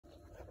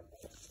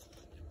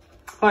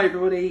Hi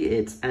everybody,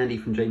 it's Andy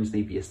from James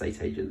Neeby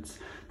Estate Agents.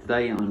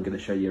 Today I'm going to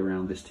show you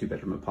around this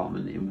 2-bedroom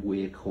apartment in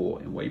Weir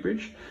Court in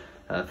Weybridge.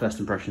 First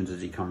impressions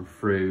as you come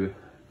through,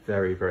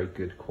 very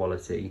good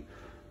quality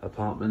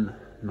apartment,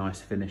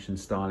 nice finish and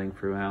styling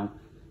throughout.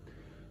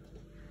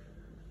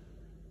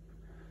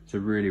 It's a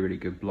really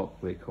good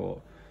block, Weir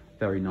Court,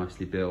 very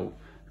nicely built,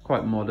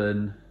 quite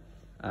modern,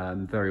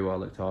 very well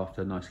looked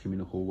after, nice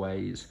communal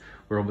hallways.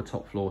 We're on the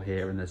top floor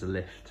here and there's a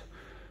lift,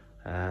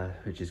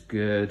 which is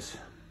good.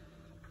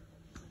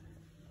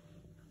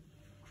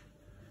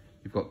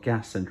 You've got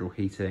gas central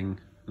heating,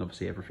 and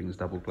obviously everything's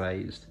double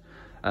glazed.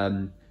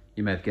 You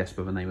may have guessed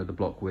by the name of the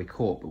block, Weir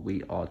Court, but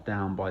we are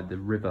down by the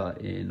river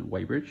in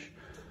Weybridge.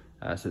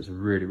 So it's a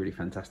really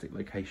fantastic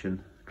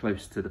location,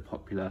 close to the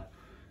popular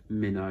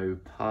Minnow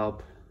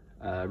pub,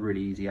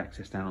 really easy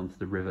access down onto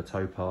the river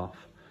towpath.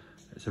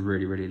 It's a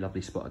really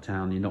lovely spot of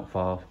town. You're not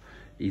far,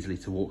 easily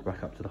to walk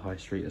back up to the high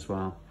street as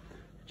well,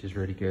 which is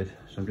really good.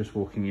 So I'm just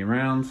walking you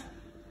around.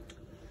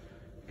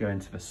 Go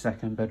into the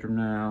second bedroom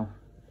now.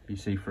 You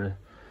see for a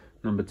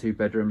number 2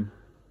 bedroom,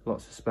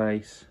 lots of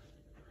space.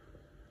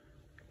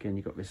 Again,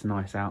 you've got this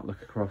nice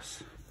outlook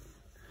across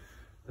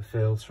the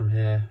fields from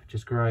here, which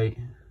is great.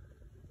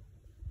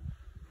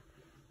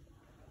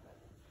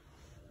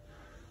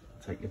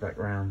 Take you back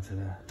round to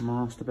the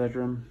master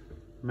bedroom,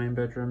 main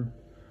bedroom.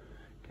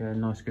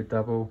 Again, nice good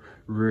double,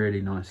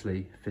 really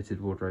nicely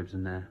fitted wardrobes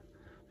in there.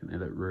 I think they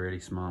look really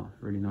smart,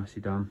 really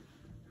nicely done.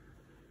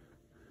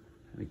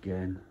 And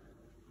again,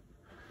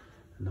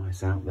 a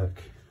nice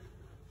outlook.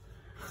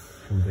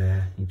 From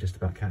there, you just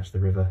about catch the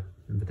river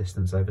in the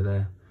distance over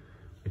there,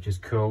 which is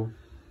cool.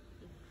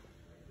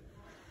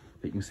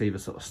 But you can see the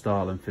sort of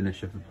style and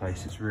finish of the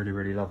place. It's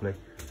really lovely.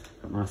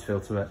 Got a nice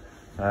feel to it.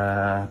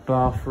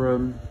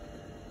 Bathroom.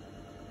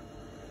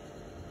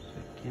 So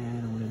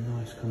again, all in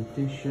nice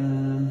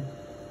condition.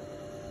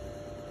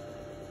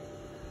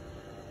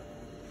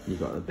 You've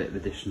got a bit of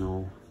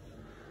additional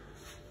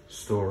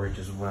storage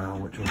as well,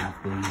 which will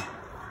have the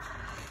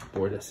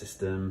boiler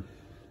system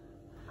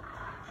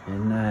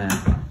in there.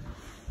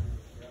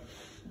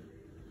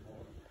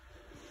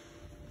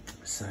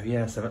 So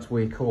yeah, so that's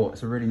Weir Court.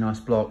 It's a really nice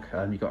block.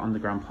 You've got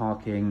underground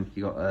parking,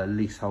 you've got a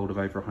leasehold of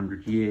over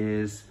 100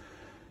 years,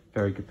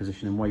 very good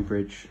position in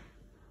Weybridge.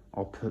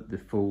 I'll put the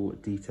full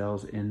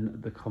details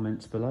in the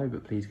comments below,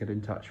 but please get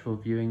in touch for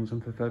viewings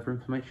and for further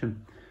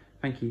information.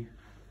 Thank you.